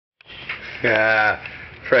Yeah,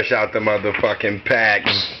 fresh out the motherfucking pack.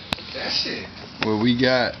 That shit. What we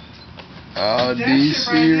got? Oh, DC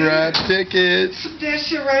ride tickets. That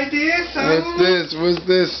shit right there, son. What's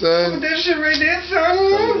this, son? That shit right there, son.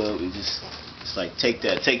 So we just, it's like take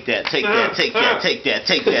that, take that, take that, take that, take that,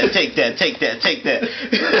 take that, take that, take that, take that.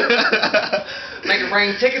 Make it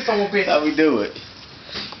rain tickets on bitch. How we do it?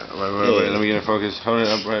 Wait, let me get in focus. Hold it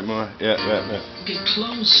up right more. Yeah. Get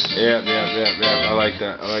close. Yeah. I like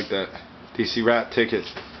that. DC rap tickets.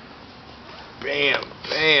 Bam.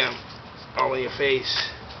 All in your face.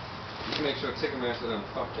 Just make sure Ticketmaster doesn't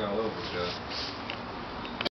fuck y'all over, Joe.